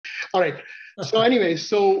All right. So anyway,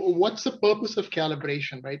 so what's the purpose of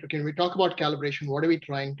calibration, right? Okay, when we talk about calibration, what are we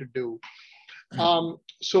trying to do?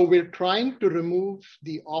 So we're trying to remove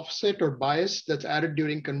the offset or bias that's added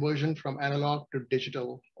during conversion from analog to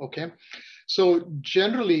digital, okay? So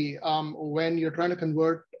generally, when you're trying to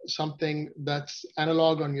convert something that's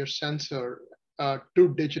analog on your sensor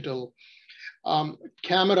to digital,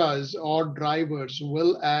 cameras or drivers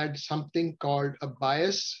will add something called a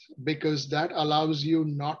bias because that allows you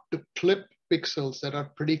not to clip pixels that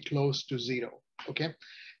are pretty close to zero, okay?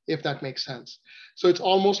 If that makes sense. So it's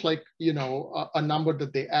almost like, you know, a number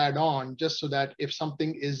that they add on just so that if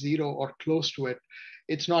something is zero or close to it,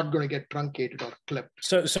 it's not going to get truncated or clipped.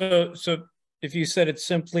 So if you said it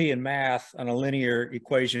simply in math on a linear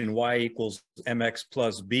equation, y equals mx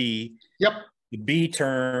plus b, yep, the b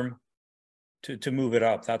term to move it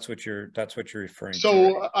up, that's what you're referring to.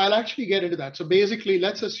 So I'll actually get into that. So basically,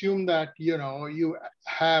 let's assume that, you know, you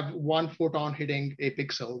have one photon hitting a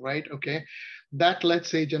pixel, right? Okay, that,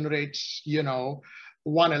 let's say, generates, you know,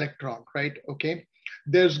 one electron, right? Okay,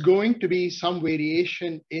 there's going to be some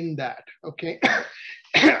variation in that, okay?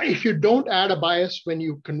 If you don't add a bias when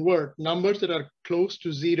you convert, numbers that are close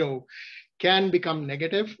to zero can become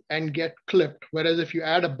negative and get clipped. Whereas if you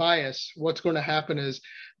add a bias, what's going to happen is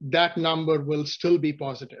that number will still be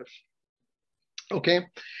positive. Okay,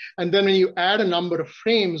 and then when you add a number of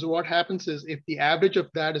frames, what happens is if the average of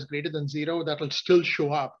that is greater than zero, that will still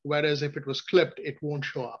show up. Whereas if it was clipped, it won't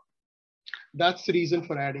show up. That's the reason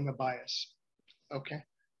for adding a bias. Okay,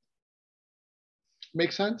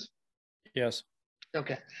 make sense? Yes.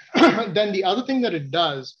 Okay, then the other thing that it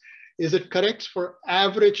does is it corrects for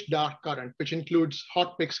average dark current, which includes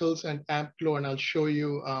hot pixels and amp glow, and I'll show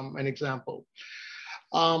you an example.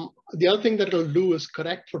 The other thing that it'll do is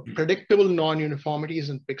correct for predictable non-uniformities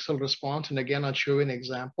in pixel response. And again, I'll show you an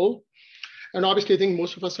example. And obviously, I think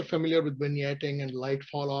most of us are familiar with vignetting and light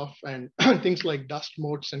fall off and things like dust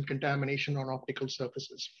motes and contamination on optical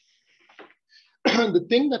surfaces. The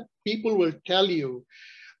thing that people will tell you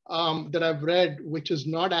that I've read, which is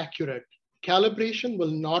not accurate, calibration will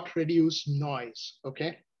not reduce noise,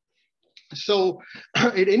 okay? So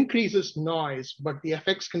it increases noise, but the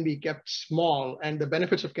effects can be kept small, and the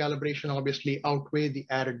benefits of calibration obviously outweigh the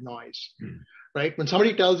added noise, right? When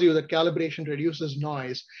somebody tells you that calibration reduces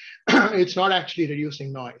noise, it's not actually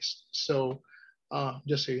reducing noise. So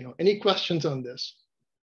just so you know, any questions on this?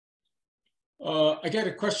 I got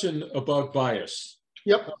a question about bias.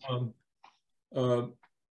 Yep.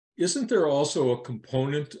 Isn't there also a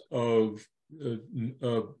component of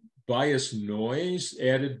bias noise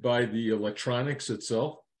added by the electronics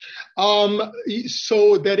itself?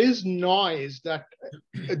 So there is noise that,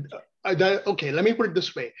 okay, let me put it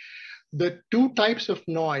this way. The two types of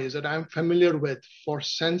noise that I'm familiar with for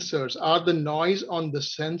sensors are the noise on the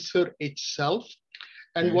sensor itself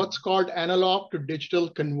and what's called analog to digital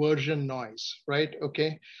conversion noise, right?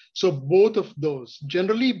 Okay, so both of those,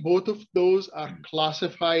 generally both of those are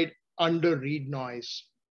classified under read noise.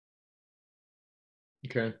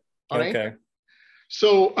 Okay. All right. Okay.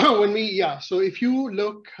 So when we, so if you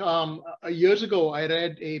look, years ago, I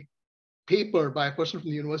read a paper by a person from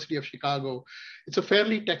the University of Chicago. It's a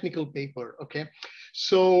fairly technical paper, okay?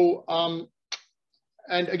 So,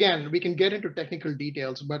 and again, we can get into technical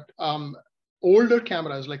details, but older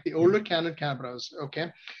cameras, like the older Canon cameras,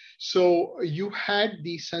 okay? So you had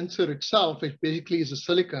the sensor itself, which basically is a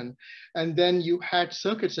silicon, and then you had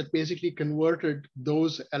circuits that basically converted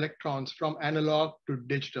those electrons from analog to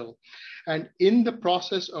digital. And in the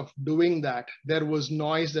process of doing that, there was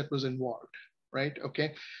noise that was involved, right?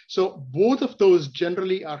 Okay, so both of those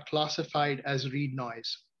generally are classified as read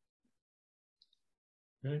noise.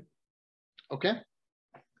 Okay. Okay.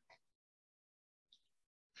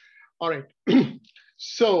 All right.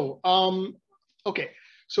 So, okay.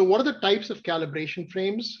 So what are the types of calibration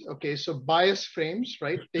frames? Okay, so bias frames,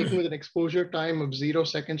 right? Taken with an exposure time of 0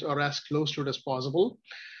 seconds or as close to it as possible.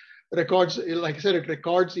 Records, like I said, it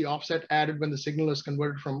records the offset added when the signal is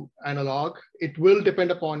converted from analog. It will depend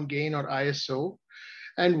upon gain or ISO.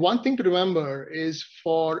 And one thing to remember is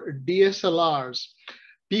for DSLRs,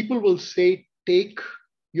 people will say, take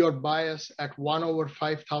your bias at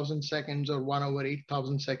 1/5,000 seconds or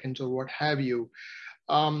 1/8,000 seconds or what have you.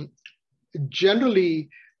 Generally,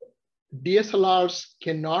 DSLRs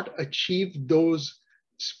cannot achieve those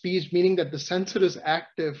speeds, meaning that the sensor is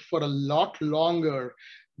active for a lot longer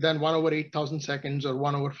than 1/8,000 seconds or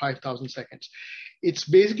 1/5,000 seconds. It's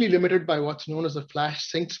basically limited by what's known as the flash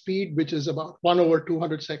sync speed, which is about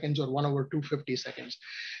 1/200 seconds or 1/250 seconds.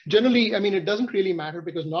 Generally, I mean, it doesn't really matter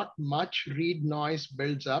because not much read noise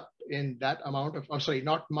builds up in that amount of, or sorry,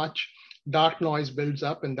 not much dark noise builds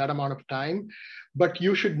up in that amount of time. But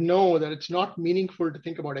you should know that it's not meaningful to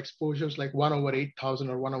think about exposures like 1/8,000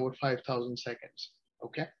 or 1/5,000 seconds,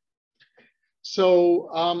 okay?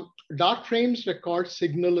 So dark frames record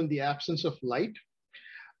signal in the absence of light.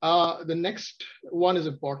 The next one is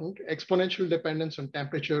important: exponential dependence on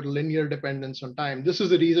temperature, linear dependence on time. This is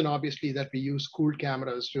the reason, obviously, that we use cooled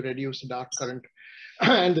cameras to reduce the dark current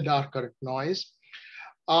and the dark current noise.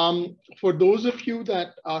 For those of you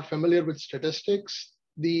that are familiar with statistics,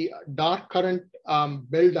 the dark current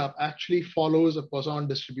buildup actually follows a Poisson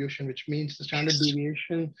distribution, which means the standard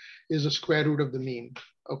deviation is the square root of the mean,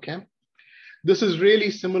 okay? This is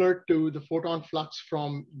really similar to the photon flux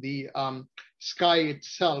from the sky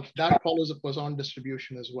itself. That follows a Poisson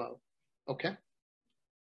distribution as well, okay?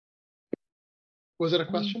 Was there a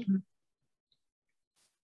question?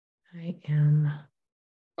 I am.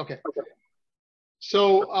 Okay. So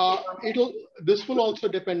this will also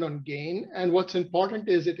depend on gain. And what's important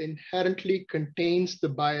is it inherently contains the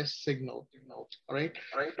bias signal, all right?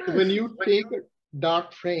 So when you take a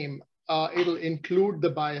dark frame, it'll include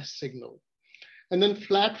the bias signal. And then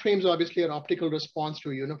flat frames obviously are optical response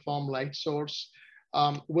to a uniform light source,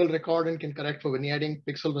 will record and can correct for vignetting,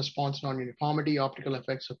 pixel response non-uniformity, optical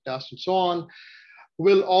effects of dust, and so on.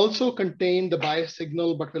 Will also contain the bias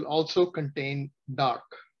signal, but will also contain dark,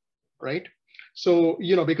 right? So,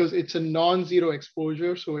 you know, because it's a non-zero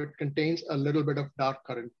exposure, so it contains a little bit of dark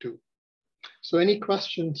current too. So any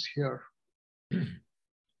questions here?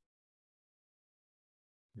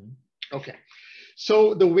 Okay.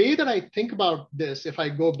 So the way that I think about this, if I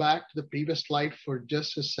go back to the previous slide for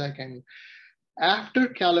just a second, after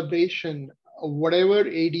calibration, whatever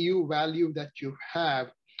ADU value that you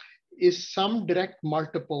have is some direct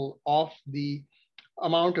multiple of the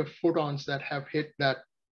amount of photons that have hit that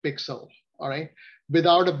pixel, all right,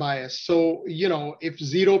 without a bias. So, you know, if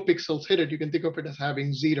 0 pixels hit it, you can think of it as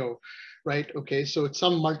having 0, right? Okay, so it's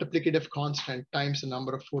some multiplicative constant times the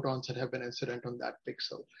number of photons that have been incident on that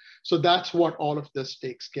pixel. So that's what all of this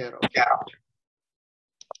takes care of. Yeah.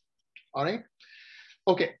 All right,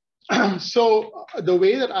 okay. So the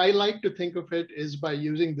way that I like to think of it is by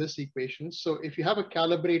using this equation. So if you have a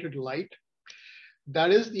calibrated light,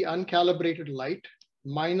 that is the uncalibrated light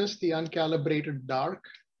minus the uncalibrated dark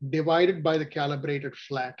divided by the calibrated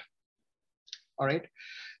flat. All right.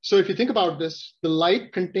 So if you think about this, the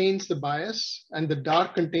light contains the bias and the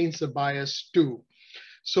dark contains the bias too.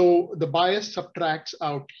 So the bias subtracts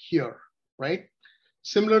out here, right?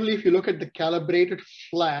 Similarly, if you look at the calibrated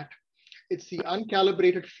flat, it's the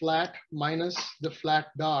uncalibrated flat minus the flat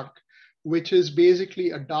dark, which is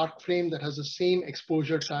basically a dark frame that has the same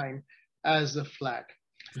exposure time as the flat.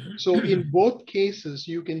 So in both cases,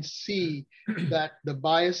 you can see that the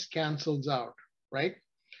bias cancels out, right?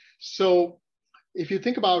 So if you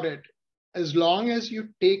think about it, as long as you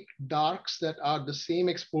take darks that are the same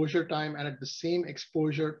exposure time and at the same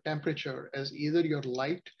exposure temperature as either your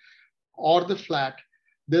light or the flat,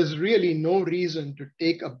 there's really no reason to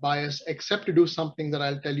take a bias except to do something that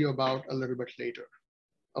I'll tell you about a little bit later,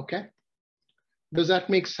 okay? Does that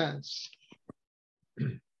make sense?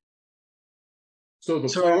 So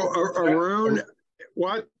Arun,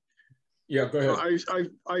 what? Yeah, go ahead.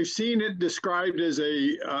 I've seen it described as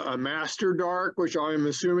a master dark, which I'm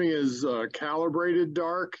assuming is calibrated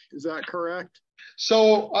dark. Is that correct?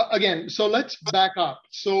 So again, so let's back up.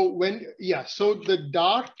 So so the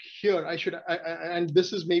dark here, and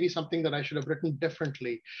this is maybe something that I should have written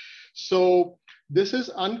differently. So this is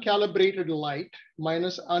uncalibrated light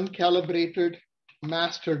minus uncalibrated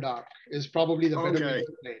master dark is probably the better way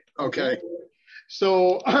to play it. Okay.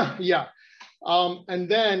 So yeah. And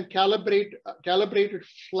then calibrated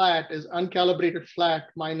flat is uncalibrated flat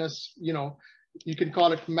minus, you know, you can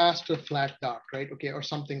call it master flat dark, right? Okay, or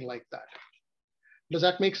something like that. Does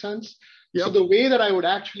that make sense? Yep. So the way that I would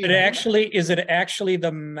actually— Is it actually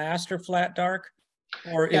the master flat dark?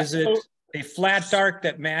 Or is it a flat dark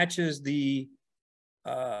that matches the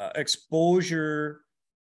exposure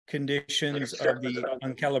conditions of the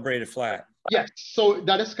uncalibrated flat? Yes, so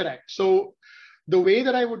that is correct. So the way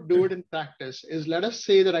that I would do it in practice is, let us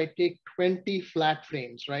say that I take 20 flat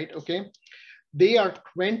frames, right? Okay. They are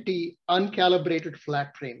 20 uncalibrated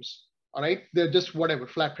flat frames. All right. They're just whatever,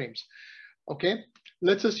 flat frames. Okay.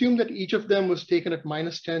 Let's assume that each of them was taken at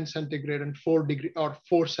 -10 centigrade and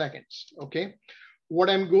 4 seconds. Okay. What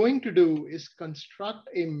I'm going to do is construct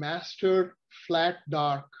a master flat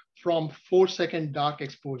dark from 4-second dark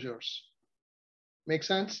exposures. Make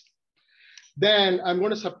sense? Then I'm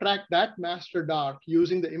going to subtract that master dark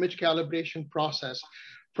using the image calibration process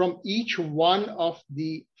from each one of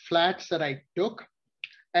the flats that I took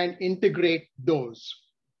and integrate those.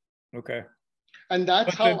 Okay. And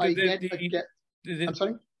that's But how I get, I'm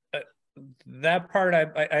sorry? That part,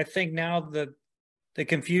 I think now the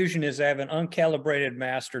confusion is I have an uncalibrated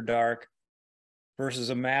master dark versus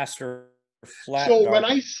a master flat So dark. when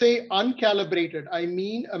I say uncalibrated, I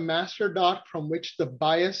mean a master dark from which the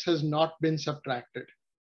bias has not been subtracted.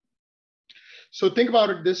 So think about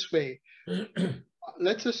it this way.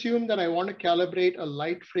 Let's assume that I want to calibrate a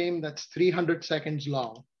light frame that's 300 seconds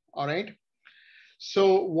long, all right?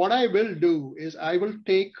 So what I will do is I will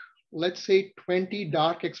take, let's say 20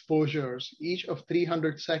 dark exposures, each of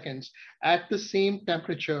 300 seconds at the same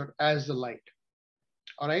temperature as the light,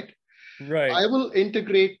 all right? Right. I will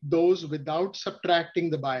integrate those without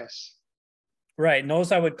subtracting the bias. Right, and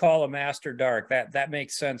those I would call a master dark. That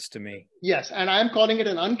makes sense to me. Yes, and I'm calling it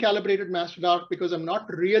an uncalibrated master dark because I'm not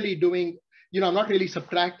really doing, I'm not really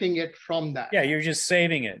subtracting it from that. Yeah, you're just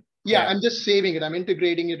saving it. Yeah, I'm just saving it. I'm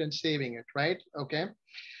integrating it and saving it, right? Okay.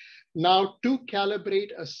 Now to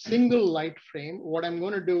calibrate a single light frame, what I'm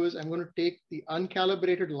going to do is I'm going to take the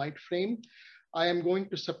uncalibrated light frame. I am going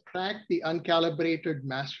to subtract the uncalibrated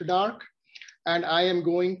master dark, and I am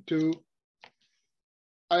going to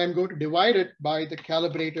divide it by the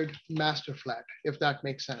calibrated master flat, if that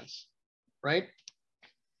makes sense, right?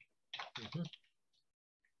 Mm-hmm.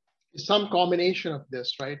 Some combination of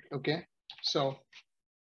this, right? Okay, so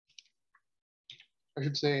I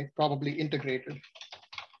should say probably integrated.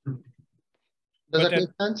 Does that make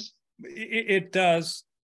sense? It does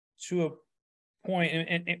to a point.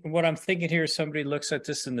 And what I'm thinking here is somebody looks at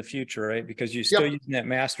this in the future, right? Because you're still using that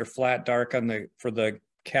master flat dark for the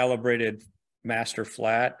calibrated master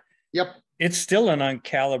flat. Yep. It's still an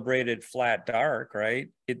uncalibrated flat dark, right?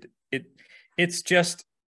 It's just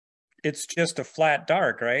a flat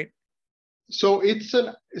dark, right? So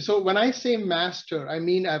so when I say master, I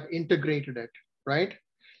mean I've integrated it, right?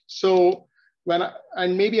 So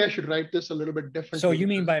and maybe I should write this a little bit differently. So you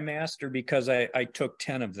mean by master because I took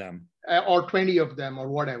 10 of them. Or 20 of them or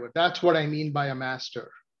whatever. That's what I mean by a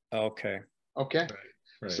master. Okay. Okay. Right.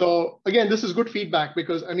 Right. So again, this is good feedback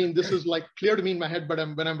because I mean, this is like clear to me in my head, but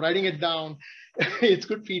when I'm writing it down, it's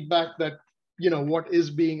good feedback that, what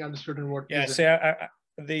is being understood and what isn't. See,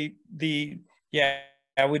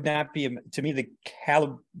 I would not be, to me,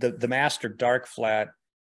 the master dark flat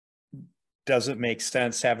doesn't make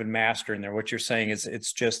sense having master in there. What you're saying is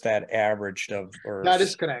it's just that averaged of, or that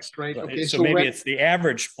is correct, right? Okay. So maybe it's the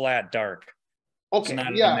average flat dark. Okay.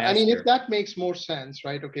 Yeah. I mean, if that makes more sense,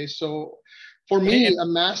 right? Okay. So for me, a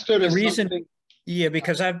master is something. Yeah,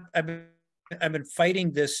 because I've been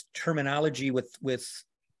fighting this terminology with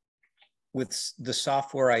the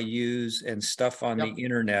software I use and stuff on the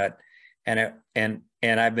internet, and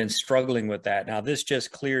I've been struggling with that. Now this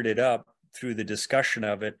just cleared it up through the discussion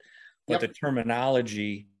of it, but the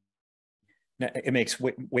terminology, it makes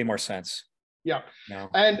way more sense. Yeah. No.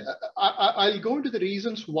 And I'll go into the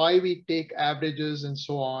reasons why we take averages and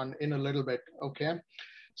so on in a little bit. Okay.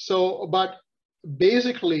 So, but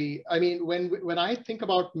basically, I mean, when I think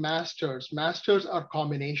about masters are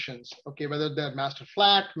combinations, okay, whether they're master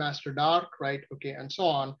flat, master dark, right, okay, and so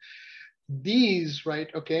on. These, right,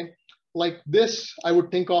 okay, like this, I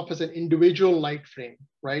would think of as an individual light frame,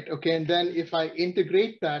 right, okay, and then if I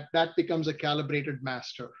integrate that, that becomes a calibrated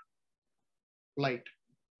master light.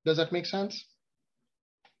 Does that make sense?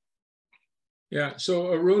 Yeah,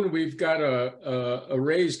 so Arun, we've got a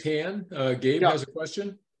raised hand. Gabe has a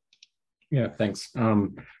question. Yeah, thanks.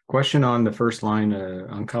 Question on the first line,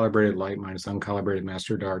 uncalibrated light minus uncalibrated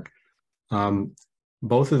master dark.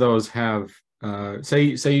 Both of those have, say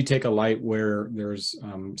you take a light where there's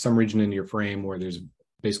some region in your frame where there's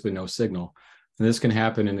basically no signal. And this can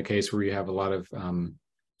happen in the case where you have a lot of,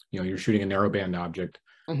 you're shooting a narrowband object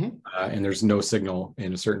and there's no signal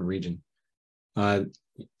in a certain region.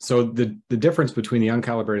 So the difference between the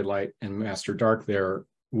uncalibrated light and master dark there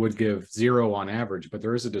would give 0 on average, but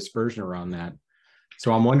there is a dispersion around that.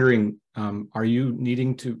 So I'm wondering, are you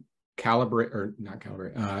needing to calibrate or not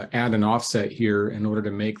calibrate, add an offset here in order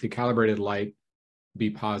to make the calibrated light be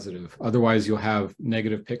positive? Otherwise you'll have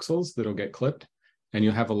negative pixels that'll get clipped and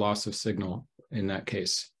you'll have a loss of signal in that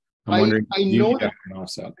case. I'm wondering, I know that an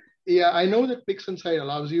offset. Yeah, I know that PixInsight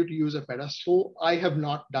allows you to use a pedestal. I have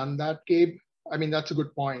not done that, Gabe. I mean, that's a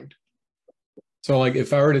good point. So like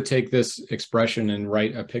if I were to take this expression and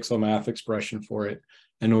write a pixel math expression for it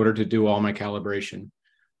in order to do all my calibration,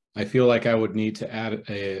 I feel like I would need to add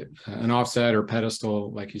an offset or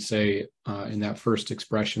pedestal, like you say, in that first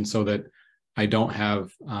expression so that I don't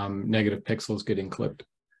have negative pixels getting clipped.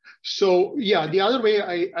 So yeah, the other way,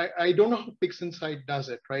 I don't know how PixInsight does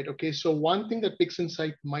it, right? Okay, so one thing that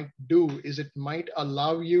PixInsight might do is it might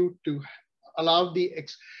allow you to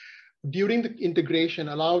during the integration,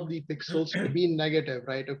 allow the pixels to be negative,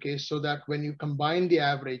 right? Okay, so that when you combine the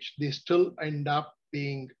average, they still end up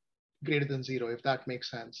being greater than 0, if that makes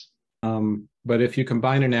sense. But if you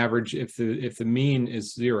combine an average, if the mean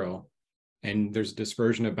is 0, and there's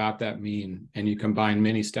dispersion about that mean, and you combine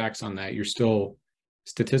many stacks on that, you're still,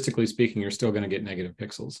 statistically speaking, you're still going to get negative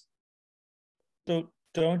pixels. So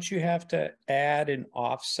don't you have to add an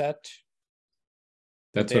offset?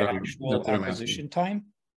 That's the what actual I'm acquisition asking. time?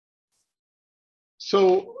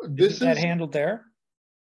 So this Isn't that handled there?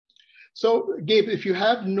 So Gabe, if you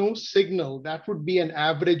have no signal, that would be an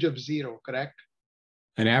average of 0, correct?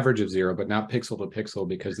 An average of 0, but not pixel to pixel,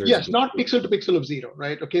 because there's yes, not pixel to pixel of 0,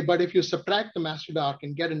 right? Okay, but if you subtract the master dark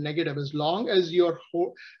and get a negative, as long as you're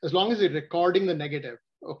recording the negative,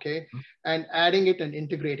 okay, and adding it and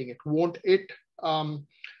integrating it, won't it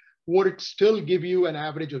still give you an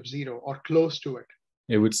average of 0 or close to it?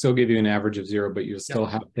 It would still give you an average of 0, but you'll still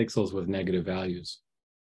have pixels with negative values.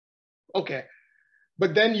 Okay,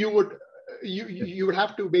 but then you would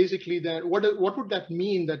have to basically then what would that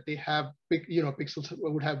mean that they have pixels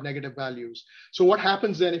would have negative values? So what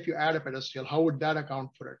happens then if you add a pedestal? How would that account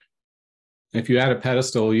for it? If you add a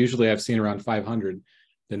pedestal, usually I've seen around 500,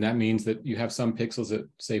 then that means that you have some pixels at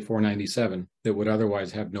say 497 that would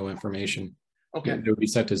otherwise have no information. Okay, it would be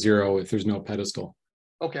set to 0 if there's no pedestal.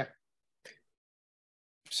 Okay.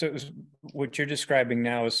 So what you're describing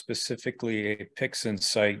now is specifically a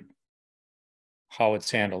PixInsight, how it's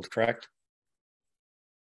handled, correct?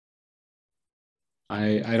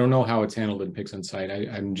 I don't know how it's handled in PixInsight.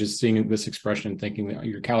 I'm just seeing this expression and thinking that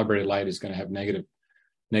your calibrated light is going to have negative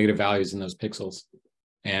values in those pixels.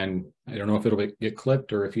 And I don't know if it'll get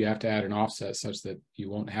clipped or if you have to add an offset such that you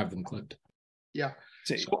won't have them clipped. Yeah.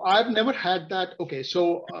 So I've never had that. Okay.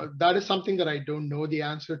 So that is something that I don't know the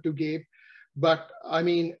answer to, Gabe. But I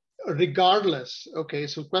mean, regardless, okay,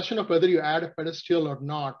 so question of whether you add a pedestal or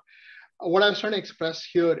not, what I was trying to express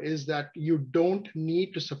here is that you don't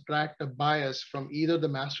need to subtract a bias from either the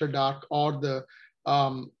master dark or the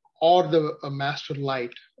master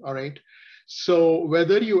light, all right? So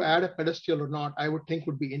whether you add a pedestal or not, I would think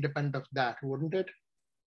would be independent of that, wouldn't it?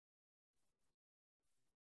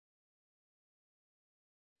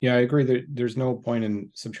 Yeah, I agree that there's no point in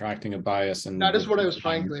subtracting a bias. And that is what I was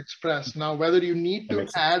trying to express. Now, whether you need to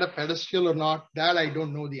add a pedestal or not, that I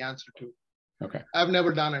don't know the answer to. Okay. I've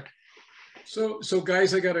never done it. So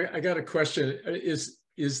guys, I got a question. Is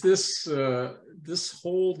this this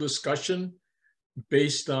whole discussion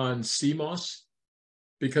based on CMOS?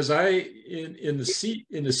 Because in the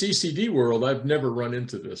CCD world, I've never run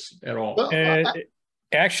into this at all.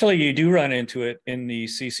 Actually, you do run into it in the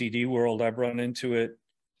CCD world. I've run into it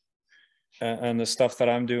on the stuff that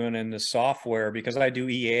I'm doing in the software, because I do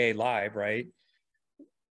EAA live, right?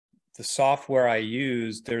 The software I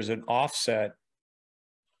use, there's an offset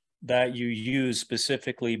that you use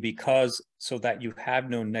specifically so that you have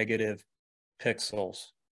no negative pixels.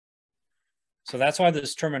 So that's why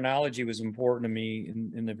this terminology was important to me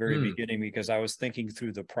in the very beginning, because I was thinking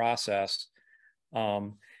through the process.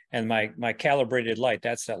 And my calibrated light,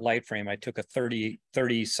 that's that light frame. I took a 30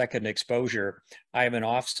 second exposure. I have an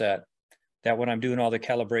offset that when I'm doing all the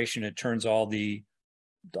calibration, it turns all the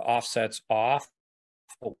offsets off.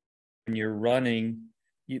 When you're running,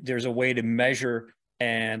 there's a way to measure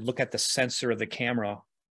and look at the sensor of the camera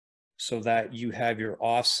so that you have your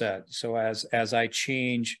offset. So as I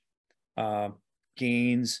change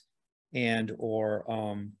gains and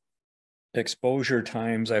or exposure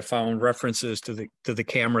times, I found references to the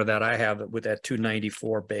camera that I have with that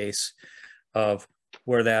 294 base of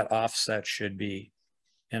where that offset should be.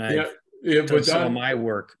 And I've done some of my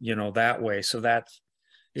work, that way. So that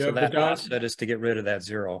offset is to get rid of that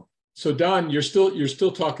 0. So Don, you're still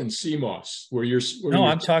talking CMOS,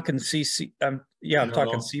 I'm talking CC. I'm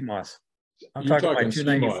talking CMOS. I'm talking my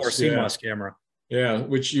 294 CMOS camera. Yeah,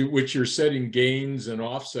 which you're setting gains and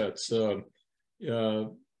offsets. I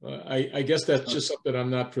guess that's just something I'm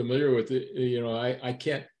not familiar with. I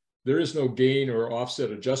can't. There is no gain or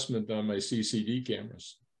offset adjustment on my CCD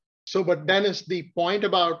cameras. So, but Dennis, I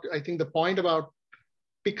think the point about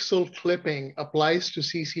pixel clipping applies to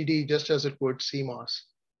CCD just as it would CMOS.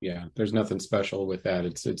 Yeah, there's nothing special with that.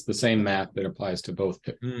 It's the same math that applies to both.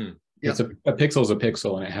 It's a pixel is a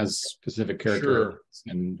pixel, and it has specific characteristics,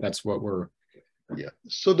 and that's what we're. Yeah.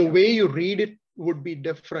 So the way you read it would be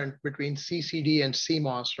different between CCD and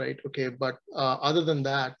CMOS, right? Okay, but other than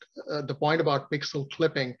that, the point about pixel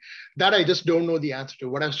clipping, that I just don't know the answer to.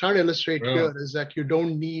 What I was trying to illustrate here is that you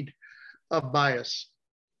don't need a bias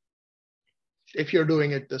if you're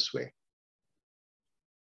doing it this way.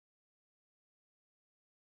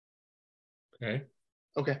 Okay.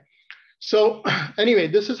 Okay. So anyway,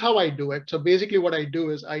 this is how I do it. So basically what I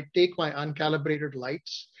do is I take my uncalibrated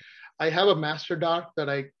lights. I have a master dark that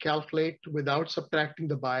I calculate without subtracting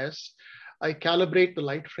the bias. I calibrate the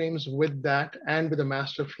light frames with that and with a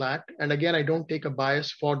master flat. And again, I don't take a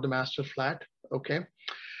bias for the master flat, okay?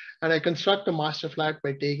 And I construct a master flat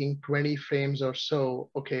by taking 20 frames or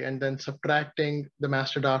so, okay, and then subtracting the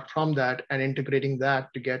master dark from that and integrating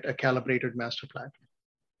that to get a calibrated master flat.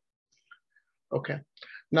 Okay.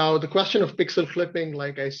 Now, the question of pixel clipping,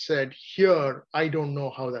 like I said here, I don't know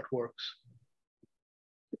how that works.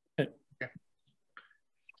 Okay.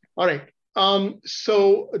 All right.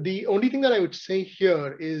 So the only thing that I would say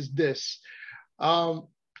here is this.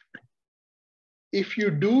 If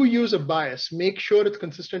you do use a bias, make sure it's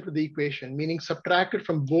consistent with the equation, meaning subtract it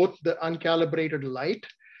from both the uncalibrated light,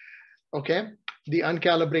 okay, the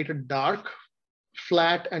uncalibrated dark,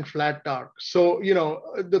 flat, and flat dark. So, you know,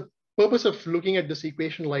 the purpose of looking at this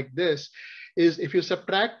equation like this is if you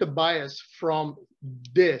subtract the bias from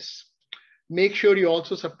this, make sure you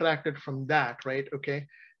also subtract it from that, right? Okay,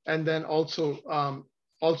 and then also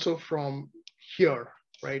from here,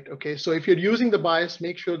 right? Okay, so if you're using the bias,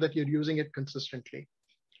 make sure that you're using it consistently.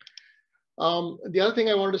 The other thing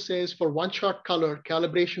I wanted to say is for one-shot color,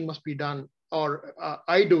 calibration must be done, or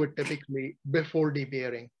I do it typically before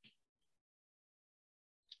debayering.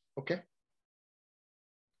 Okay.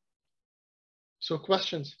 So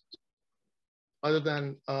questions other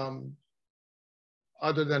than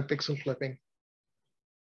pixel clipping?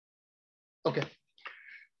 Okay.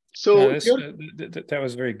 So no, that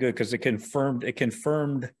was very good because it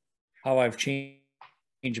confirmed how I've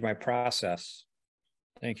changed my process.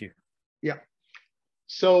 Thank you. Yeah.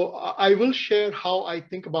 So I will share how I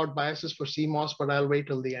think about biases for CMOS, but I'll wait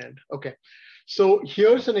till the end. Okay. So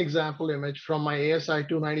here's an example image from my ASI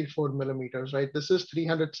 294 millimeters, right? This is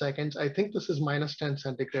 300 seconds. I think this is -10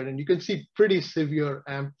 centigrade, and you can see pretty severe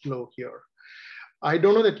amp flow here. I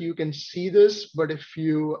don't know that you can see this, but if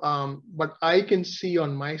you, but I can see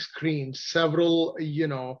on my screen several, you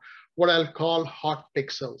know, what I'll call hot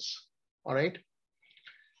pixels, all right?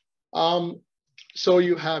 So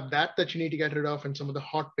you have that you need to get rid of and some of the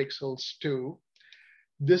hot pixels too.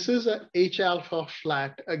 This is a H alpha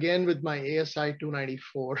flat, again with my ASI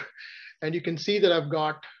 294. And you can see that I've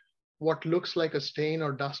got what looks like a stain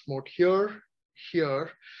or dust mote here,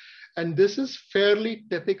 here. And this is fairly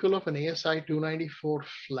typical of an ASI 294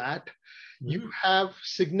 flat. You have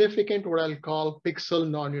significant, what I'll call pixel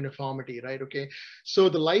non-uniformity, right? Okay, so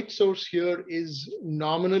the light source here is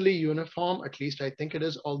nominally uniform, at least I think it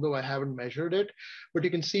is, although I haven't measured it. But you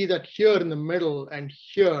can see that here in the middle and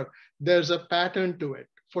here, there's a pattern to it.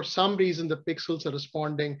 For some reason, the pixels are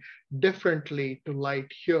responding differently to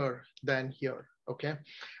light here than here, okay?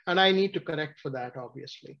 And I need to correct for that,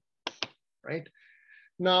 obviously, right?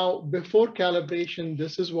 Now, before calibration,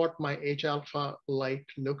 this is what my H alpha light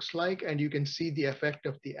looks like. And you can see the effect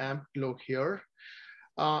of the amp glow here.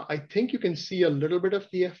 I think you can see a little bit of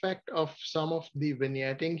the effect of some of the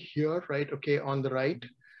vignetting here, right? Okay, on the right.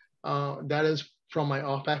 That is from my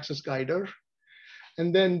off-axis guider.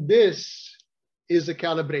 And then this is a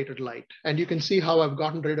calibrated light. And you can see how I've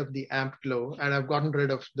gotten rid of the amp glow and I've gotten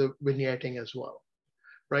rid of the vignetting as well,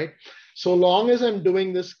 right? So long as I'm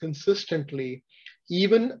doing this consistently,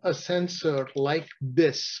 even a sensor like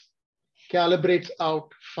this calibrates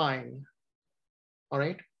out fine, all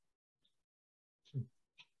right?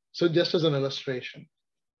 So just as an illustration,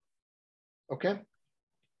 okay?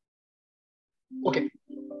 Okay,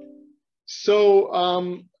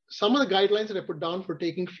 so some of the guidelines that I put down for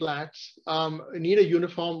taking flats need a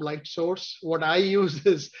uniform light source. What I use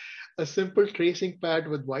is a simple tracing pad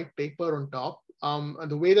with white paper on top. And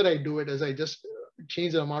the way that I do it is I just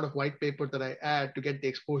change the amount of white paper that I add to get the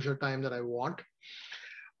exposure time that I want.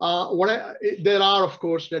 There are, of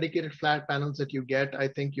course, dedicated flat panels that you get. I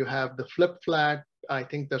think you have the flip flat. I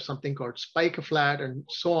think there's something called spike flat and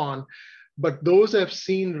so on. But those I've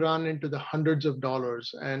seen run into the hundreds of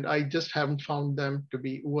dollars, and I just haven't found them to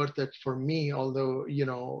be worth it for me, although, you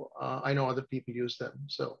know, I know other people use them,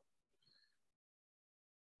 so.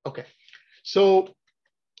 Okay, so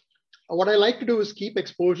what I like to do is keep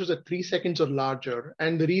exposures at 3 seconds or larger.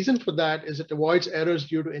 And the reason for that is it avoids errors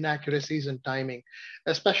due to inaccuracies in timing,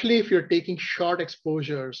 especially if you're taking short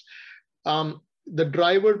exposures. The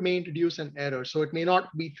driver may introduce an error. So it may not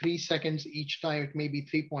be 3 seconds each time. It may be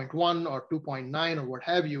 3.1 or 2.9 or what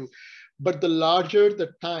have you. But the larger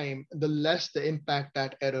the time, the less the impact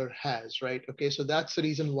that error has, right? Okay, so that's the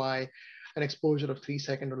reason why an exposure of 3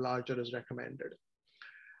 seconds or larger is recommended.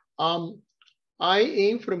 I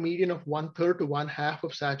aim for a median of 1/3 to 1/2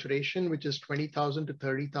 of saturation, which is 20,000 to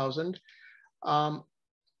 30,000.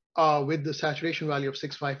 with the saturation value of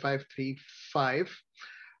 65535.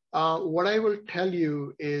 What I will tell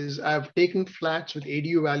you is I've taken flats with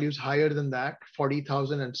ADU values higher than that,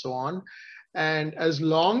 40,000 and so on. And as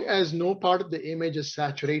long as no part of the image is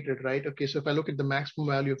saturated, right? Okay, so if I look at the maximum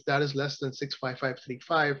value, if that is less than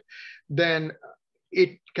 65535, then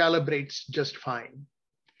it calibrates just fine.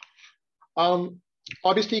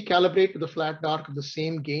 Obviously, calibrate with the flat dark of the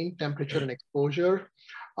same gain, temperature, and exposure.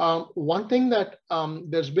 One thing that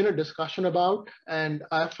there's been a discussion about, and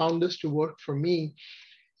I found this to work for me,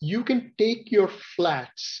 you can take your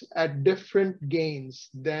flats at different gains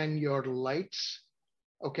than your lights,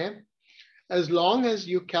 okay? As long as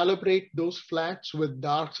you calibrate those flats with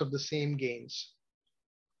darks of the same gains,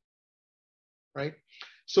 right?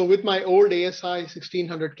 So with my old ASI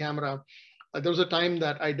 1600 camera, there was a time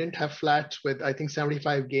that I didn't have flats with, I think,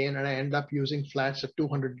 75 gain, and I ended up using flats at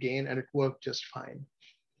 200 gain, and it worked just fine.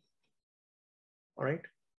 All right,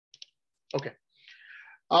 okay.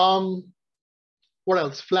 What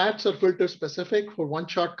else? Flats are filter specific for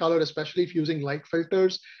one-shot color, especially if using light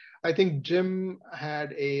filters. I think Jim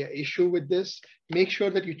had a issue with this. Make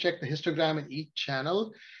sure that you check the histogram in each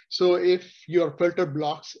channel. So if your filter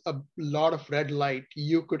blocks a lot of red light,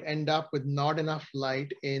 you could end up with not enough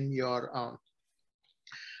light in your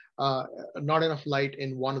not enough light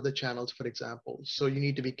in one of the channels, for example. So you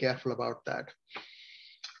need to be careful about that.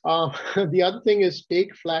 The other thing is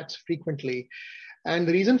take flats frequently. And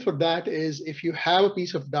the reason for that is if you have a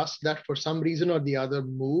piece of dust that for some reason or the other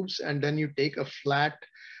moves, and then you take a flat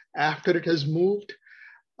after it has moved,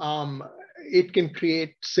 it can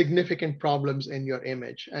create significant problems in your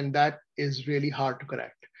image. And that is really hard to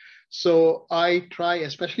correct. So I try,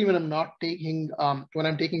 especially when I'm not taking, when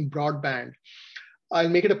I'm taking broadband, I'll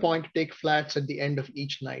make it a point to take flats at the end of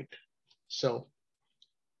each night. So,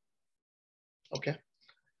 okay.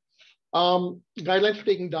 Guidelines for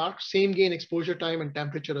taking dark, same gain, exposure time, and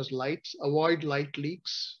temperature as lights. Avoid light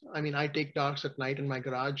leaks. I mean, I take darks at night in my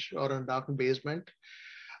garage or in a darkened basement.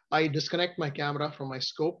 I disconnect my camera from my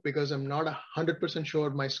scope because I'm not 100% sure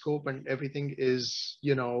my scope and everything is,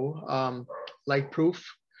 you know, light proof.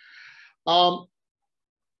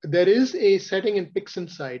 There is a setting in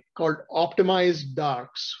PixInsight called optimized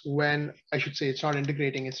darks when, I should say it's not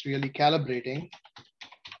integrating, it's really calibrating.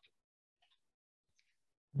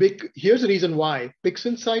 Here's the reason why.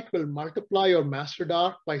 PixInsight will multiply your master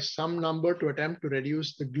dark by some number to attempt to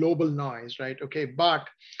reduce the global noise, right? Okay, but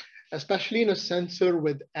especially in a sensor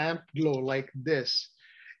with amp glow like this,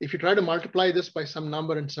 if you try to multiply this by some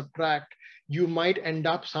number and subtract, you might end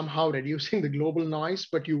up somehow reducing the global noise,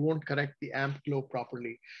 but you won't correct the amp glow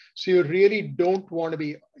properly. So you really don't want to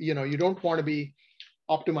be, you know, you don't want to be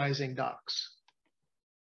optimizing darks.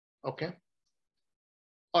 Okay.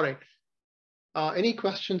 All right. Any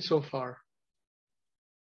questions so far?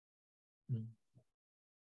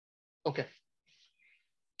 Okay.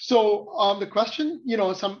 So the question, you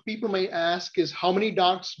know, some people may ask is how many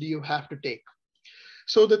darks do you have to take?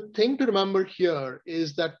 So the thing to remember here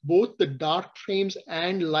is that both the dark frames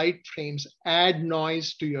and light frames add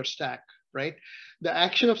noise to your stack, right? The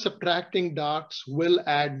action of subtracting darks will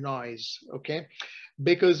add noise, okay?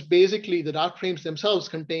 Because basically the dark frames themselves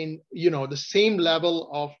contain, you know, the same level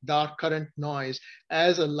of dark current noise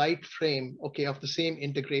as a light frame, okay, of the same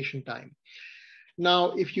integration time.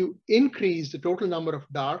 Now, if you increase the total number of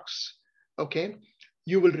darks, okay,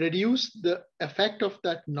 you will reduce the effect of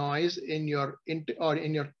that noise in your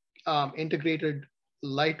integrated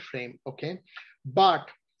light frame, okay? But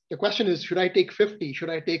the question is, should I take 50? Should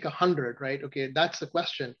I take 100, right? Okay, that's the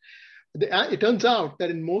question. It turns out that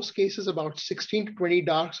in most cases, about 16 to 20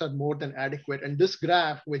 darks are more than adequate. And this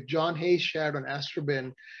graph, which John Hayes shared on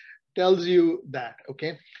Astrobin, tells you that,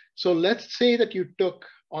 okay? So let's say that you took,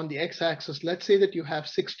 on the x-axis, let's say that you have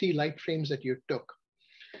 60 light frames that you took.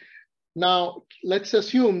 Now, let's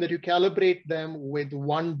assume that you calibrate them with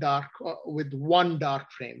one dark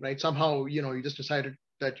frame, right? Somehow, you know, you just decided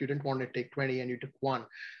that you didn't want to take 20 and you took one.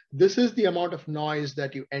 This is the amount of noise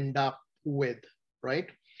that you end up with, right?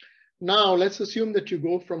 Now, let's assume that you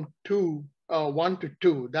go from 1 to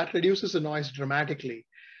 2. That reduces the noise dramatically.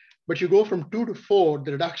 But you go from 2 to 4,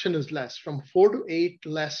 the reduction is less. From 4 to 8,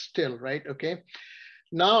 less still, right? Okay.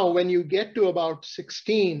 Now, when you get to about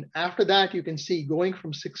 16, after that, you can see going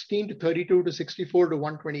from 16 to 32 to 64 to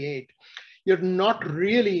 128, you're not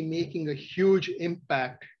really making a huge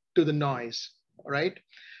impact to the noise, right?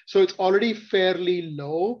 So it's already fairly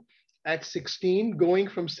low at 16. Going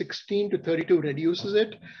from 16 to 32 reduces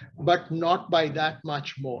it, but not by that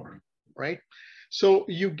much more, right? So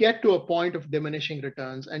you get to a point of diminishing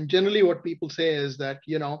returns. And generally what people say is that,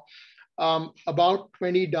 you know, about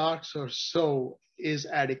 20 darks or so is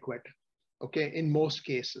adequate, okay, in most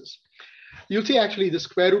cases. You'll see actually the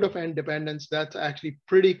square root of n dependence, that's actually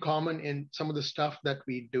pretty common in some of the stuff that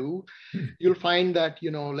we do. You'll find that,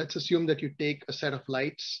 let's assume that you take a set of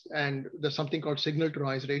lights and there's something called signal to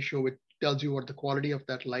noise ratio, which tells you what the quality of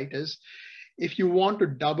that light is. If you want to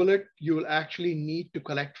double it, you will actually need to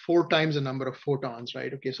collect 4 times the number of photons,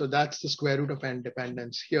 right? Okay, so that's the square root of n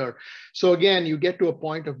dependence here. So again, you get to a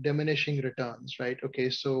point of diminishing returns, right? Okay,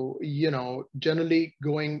 so, generally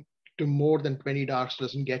going to more than 20 darks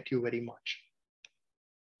doesn't get you very much.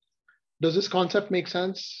 Does this concept make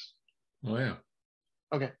sense? Oh, yeah.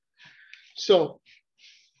 Okay. So,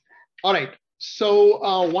 all right.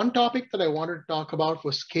 So one topic that I wanted to talk about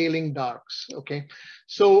was scaling darks. Okay.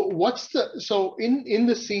 So in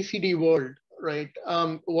the CCD world, right?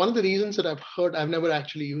 One of the reasons that I've heard, I've never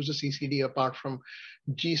actually used a CCD apart from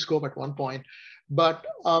G-scope at one point, but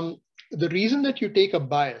the reason that you take a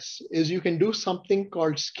bias is you can do something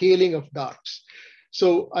called scaling of darks.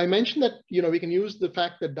 So I mentioned that, we can use the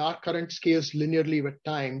fact that dark current scales linearly with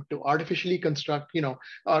time to artificially construct,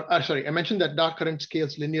 I mentioned that dark current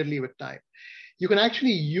scales linearly with time. You can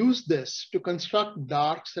actually use this to construct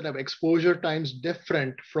darks that have exposure times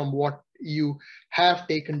different from what you have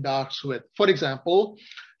taken darks with. For example,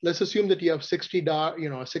 let's assume that you have 60 dark,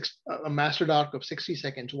 a master dark of 60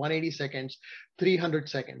 seconds, 180 seconds, 300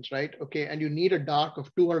 seconds, right? Okay, and you need a dark of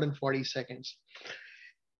 240 seconds.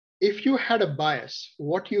 If you had a bias,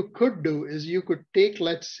 what you could do is you could take,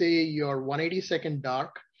 let's say, your 180-second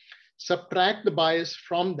dark, subtract the bias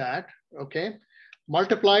from that, okay?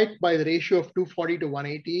 Multiply it by the ratio of 240 to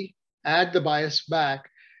 180, add the bias back,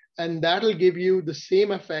 and that'll give you the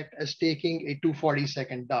same effect as taking a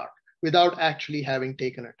 240-second dark without actually having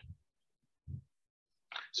taken it.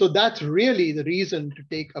 So that's really the reason to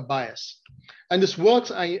take a bias. And this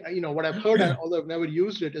works, what I've heard, although I've never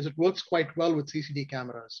used it, is it works quite well with CCD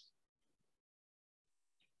cameras.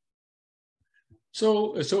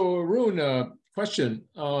 So Arun, question,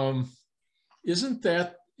 isn't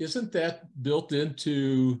that built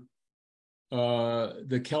into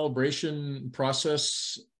the calibration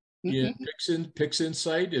process in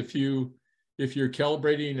PixInsight? If you're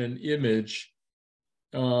calibrating an image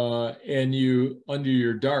and you under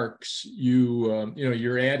your darks,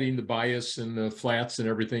 you're adding the bias and the flats and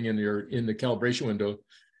everything in the calibration window.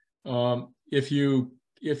 If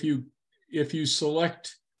you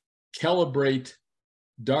select calibrate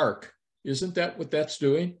dark, isn't that what that's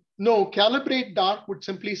doing? No, calibrate dark would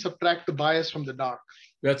simply subtract the bias from the dark.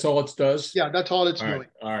 That's all it does? Yeah, that's all it's doing.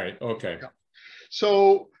 All right, okay. Yeah.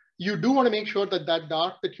 So you do want to make sure that that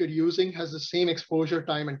dark that you're using has the same exposure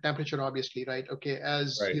time and temperature, obviously, right? Okay,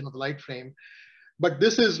 as the light frame. But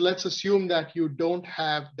this is, let's assume that you don't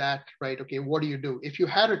have that, right? Okay, what do you do? If you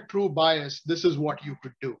had a true bias, this is what you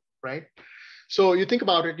could do, right? So you think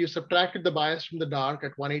about it, you subtracted the bias from the dark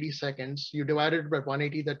at 180 seconds, you divided it by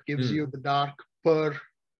 180, that gives you the dark per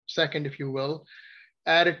second, if you will,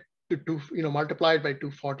 add it to multiply it by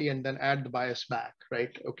 240 and then add the bias back,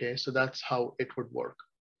 right? Okay, so that's how it would work.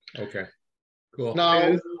 Okay, cool. Now,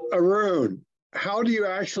 and Arun, how do you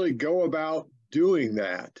actually go about doing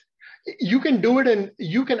that? You can do it, and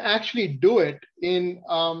you can actually do it in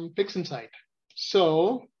PixInsight.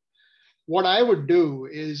 So what I would do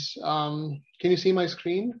is, can you see my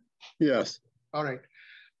screen? Yes. All right.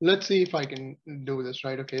 Let's see if I can do this,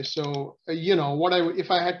 right? Okay. So,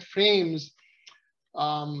 if I had frames,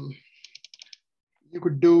 you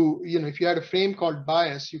could do, if you had a frame called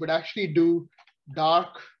bias, you could actually do dark.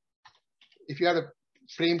 If you had a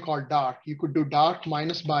frame called dark, you could do dark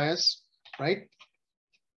minus bias, right?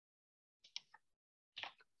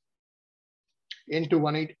 Into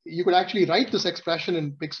 180. You could actually write this expression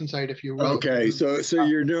in PixInsight if you will. Okay, so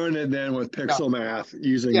you're doing it then with pixel math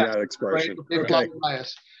using that expression. Right. Okay.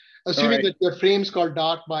 Bias. Assuming that your frame's called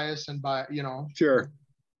dark bias and Sure.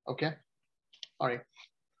 Okay. All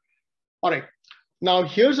right. Now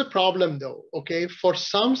here's a problem though, okay? For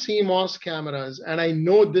some CMOS cameras, and I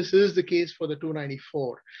know this is the case for the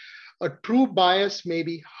 294, a true bias may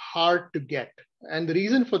be hard to get. And the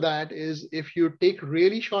reason for that is if you take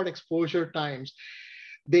really short exposure times,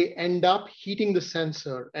 they end up heating the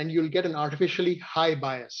sensor and you'll get an artificially high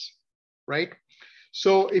bias, right?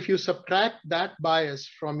 So if you subtract that bias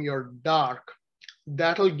from your dark,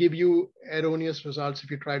 that'll give you erroneous results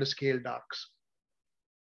if you try to scale darks.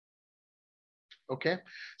 Okay,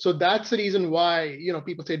 so that's the reason why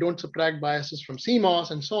people say don't subtract biases from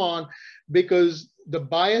CMOS and so on, because the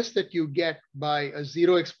bias that you get by a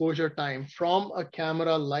zero exposure time from a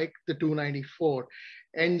camera like the 294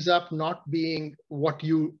 ends up not being what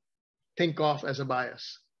you think of as a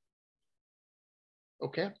bias.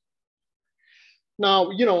 Okay.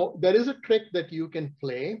 Now, there is a trick that you can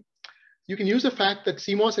play. You can use the fact that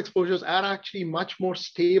CMOS exposures are actually much more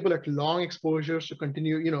stable at long exposures to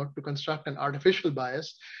continue, to construct an artificial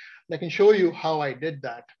bias. And I can show you how I did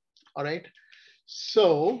that. All right.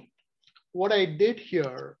 So what I did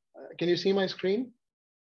here, can you see my screen?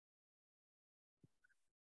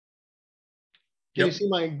 Can you see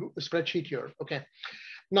my spreadsheet here? Okay.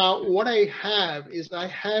 Now, what I have is I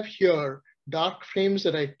have here dark frames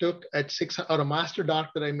that I took at or a master dark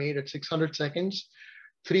that I made at 600 seconds,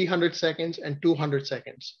 300 seconds, and 200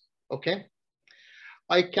 seconds. Okay.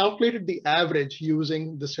 I calculated the average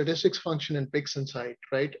using the statistics function in PixInsight,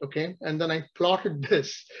 right? Okay. And then I plotted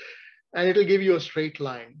this, and it'll give you a straight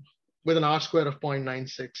line with an R square of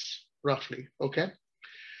 0.96 roughly. Okay.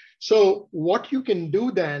 So what you can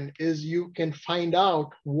do then is you can find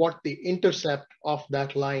out what the intercept of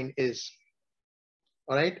that line is.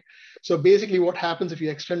 All right. So basically what happens if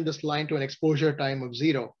you extend this line to an exposure time of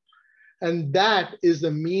 0, and that is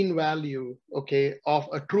the mean value, okay, of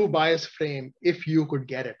a true bias frame if you could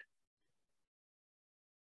get it.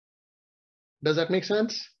 Does that make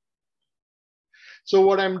sense? So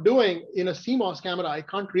what I'm doing in a CMOS camera, I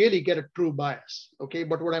can't really get a true bias, okay?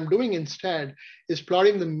 But what I'm doing instead is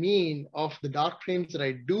plotting the mean of the dark frames that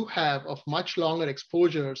I do have of much longer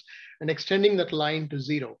exposures and extending that line to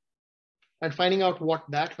 0 and finding out what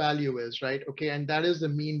that value is, right? Okay, and that is the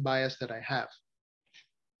mean bias that I have.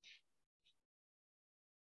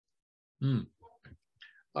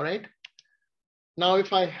 All right. Now,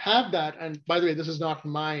 if I have that, and by the way, this is not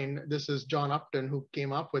mine, this is John Upton who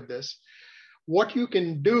came up with this. What you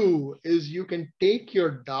can do is you can take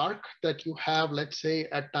your dark that you have, let's say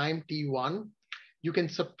at time t1, you can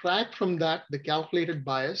subtract from that the calculated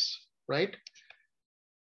bias, right?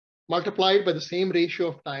 Multiply it by the same ratio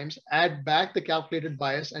of times, add back the calculated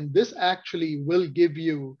bias, and this actually will give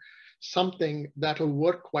you something that will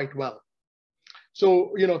work quite well.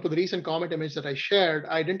 So, for the recent comet image that I shared,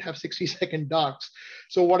 I didn't have 60-second darks.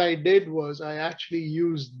 So what I did was I actually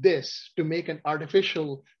used this to make an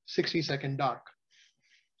artificial 60-second dark.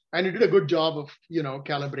 And it did a good job of,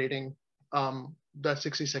 calibrating that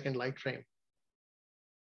 60-second light frame.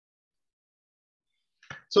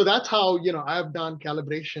 So that's how, I've done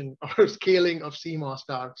calibration or scaling of CMOS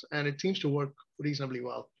darks, and it seems to work reasonably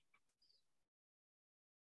well.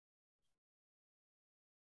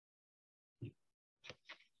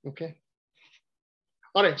 Okay.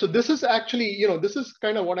 All right. So this is actually, this is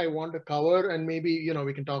kind of what I want to cover, and maybe,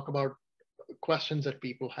 we can talk about questions that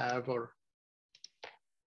people have or.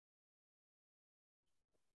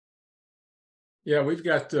 Yeah, we've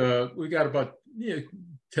got about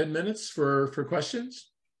 10 minutes for questions.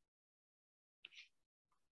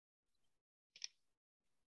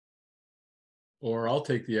 Or I'll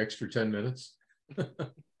take the extra 10 minutes.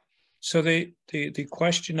 So the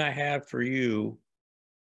question I have for you,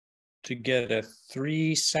 to get a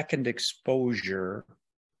 3-second exposure,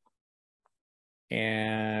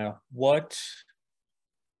 and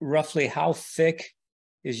roughly how thick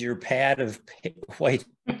is your pad of white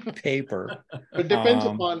paper? It depends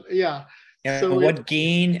upon, yeah. And so what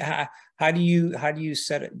gain, how do you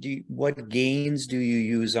set it? What gains do you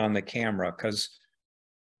use on the camera? Because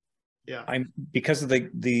because of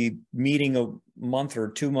the meeting a month or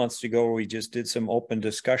 2 months ago, we just did some open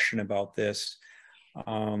discussion about this.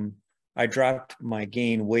 I dropped my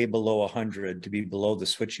gain way below 100 to be below the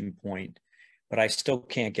switching point, but I still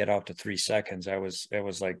can't get out to 3 seconds. It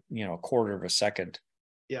was like, a quarter of a second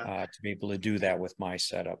to be able to do that with my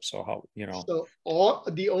setup. So how, So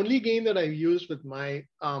the only gain that I've used with my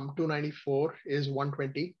 294 is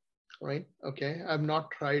 120, right? Okay, I've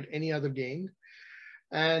not tried any other gain.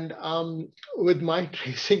 And with my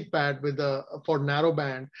tracing pad for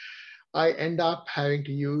narrowband, I end up having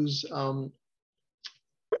to use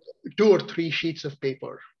 2 or 3 sheets of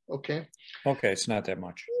paper. Okay. Okay, it's not that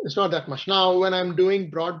much. It's not that much. Now, when I'm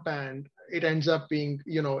doing broadband, it ends up being,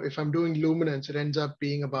 if I'm doing luminance, it ends up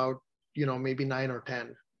being about, maybe 9 or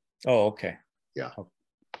 10. Oh, okay. Yeah. Okay.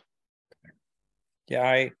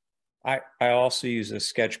 Yeah, I also use a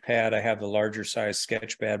sketch pad. I have the larger size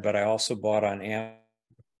sketch pad, but I also bought on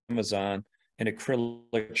Amazon an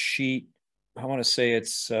acrylic sheet. I want to say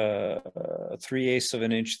it's 3/8 of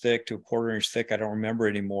an inch thick to 1/4 inch thick. I don't remember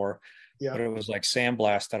anymore. Yeah. But it was like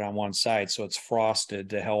sandblasted on one side, so it's frosted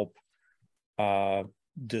to help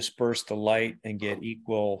disperse the light and get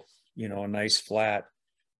equal, a nice flat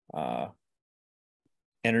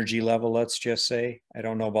energy level. Let's just say. I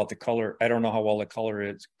don't know about the color. I don't know how well the color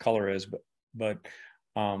is, but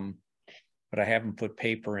I haven't put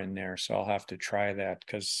paper in there, so I'll have to try that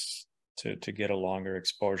to get a longer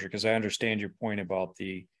exposure, because I understand your point about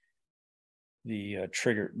the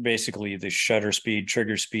trigger, basically the shutter speed,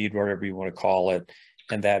 trigger speed, whatever you want to call it,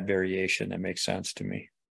 and that variation. That makes sense to me.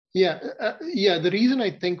 Yeah, yeah. The reason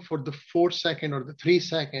I think for the 4-second or the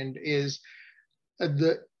 3-second is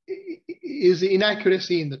the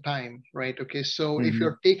inaccuracy in the time, right? Okay, so if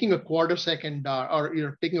you're taking a 1/4 second or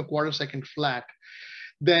you're taking a 1/4 second flat,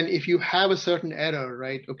 then if you have a certain error,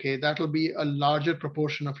 right? Okay, that'll be a larger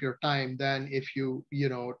proportion of your time than if you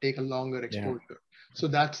take a longer exposure. Yeah. So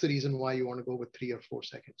that's the reason why you want to go with 3 or 4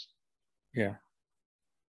 seconds. Yeah.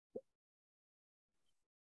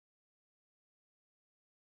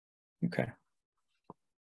 Okay.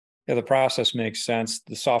 Yeah, the process makes sense.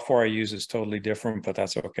 The software I use is totally different, but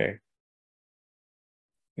that's okay.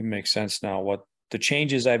 It makes sense now. What the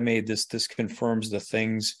changes I've made, this confirms the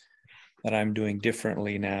things that I'm doing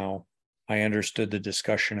differently now. I understood the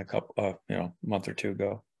discussion a month or 2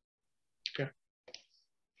 ago. Okay.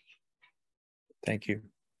 Thank you.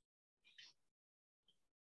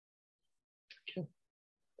 Okay.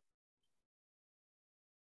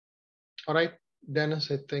 All right, Dennis,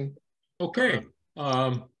 I think. Okay.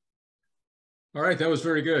 All right, that was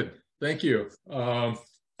very good. Thank you.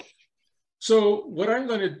 So what I'm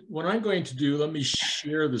going to do, let me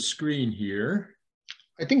share the screen here.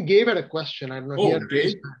 I think Gabe had a question. I don't know. Oh,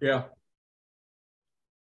 Gabe, yeah.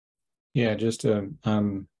 Yeah, just a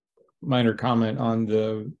minor comment on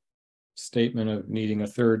the statement of needing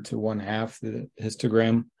 1/3 to 1/2 the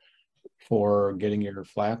histogram for getting your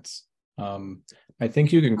flats. I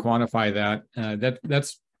think you can quantify that.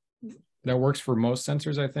 That works for most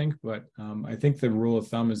sensors, I think, but I think the rule of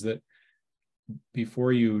thumb is that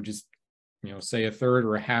before you just say 1/3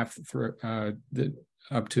 or 1/2 for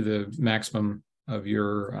up to the maximum of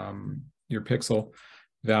your pixel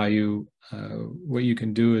value, what you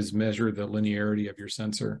can do is measure the linearity of your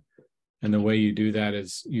sensor, and the way you do that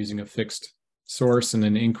is using a fixed source and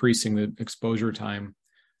then increasing the exposure time,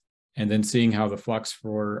 and then seeing how the flux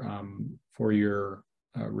for your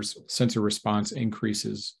sensor response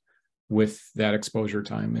increases with that exposure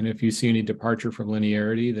time. And if you see any departure from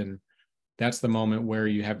linearity, then that's the moment where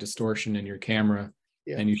you have distortion in your camera,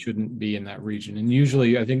 and you shouldn't be in that region. And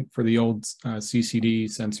usually, I think for the old CCD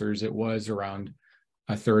sensors, it was around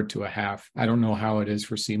 1/3 to 1/2. I don't know how it is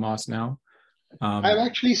for CMOS now. I've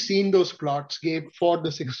actually seen those plots, Gabe, for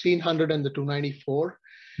the 1600 and the 294.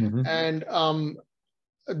 And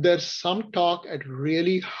there's some talk at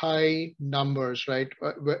really high numbers, right,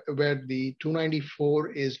 where the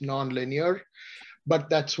 294 is nonlinear, but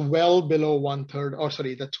that's well below 1/3, or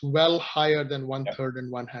sorry, that's well higher than 1/3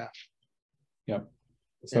 and 1/2. Yep.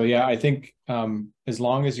 So yeah, I think as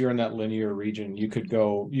long as you're in that linear region, you could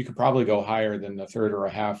probably go higher than 1/3 or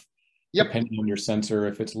 1/2, depending on your sensor,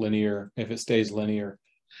 if it's linear, if it stays linear.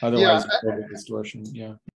 Otherwise, distortion.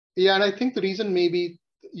 Yeah. Yeah, and I think the reason maybe,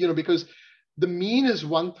 because the mean is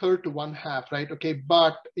 1/3 to 1/2, right? Okay,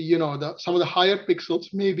 but some of the higher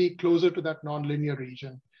pixels may be closer to that nonlinear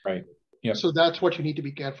region. Right. Yeah. So that's what you need to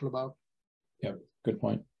be careful about. Yep. Good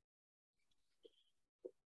point.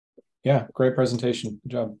 Yeah, great presentation.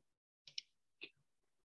 Good job.